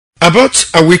About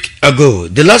a week ago,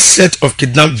 the last set of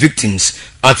kidnapped victims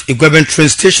at Igueben Train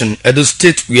Station, Edo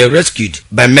State, were rescued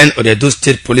by men of the Edo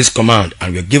State Police Command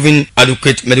and were given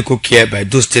adequate medical care by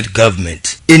Edo State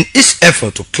government. In its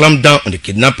effort to clamp down on the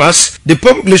kidnappers, the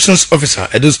Public Relations Officer,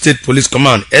 Edo State Police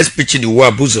Command, SP Chidi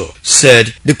Nwabuzor,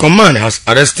 said the command has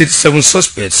arrested 7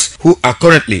 suspects who are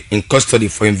currently in custody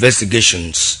for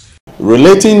investigations.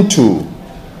 Relating to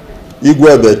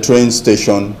Igueben Train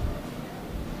Station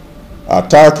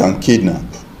attack and kidnap,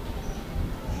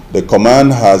 the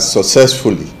command has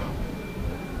successfully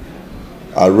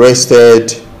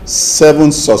arrested 7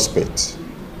 suspects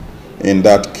in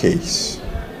that case.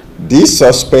 These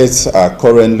suspects are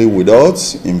currently with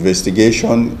us.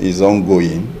 Investigation is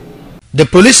ongoing. The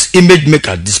police image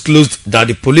maker disclosed that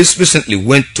the police recently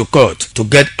went to court to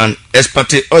get an ex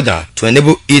parte order to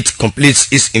enable it complete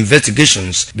its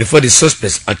investigations before the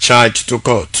suspects are charged to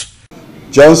court.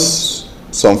 Just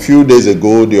some few days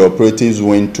ago, the operatives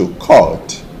went to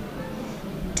court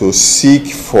to seek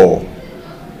for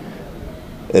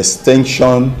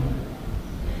extension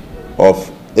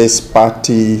of ex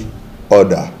parte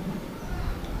order.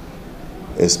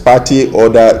 Ex parte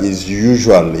order is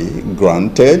usually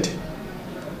granted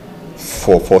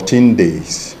for 14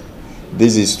 days.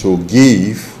 This is to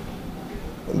give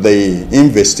the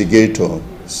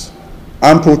investigators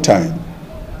ample time,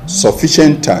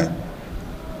 sufficient time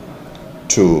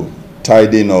to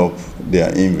tidying up their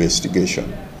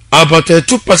investigation. About 2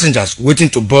 passengers waiting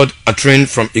to board a train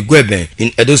from Igueben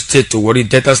in Edo State to Warri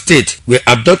Delta State were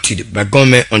abducted by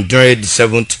gunmen on January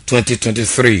 7,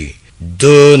 2023.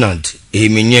 Donald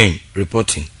Eminyen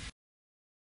reporting.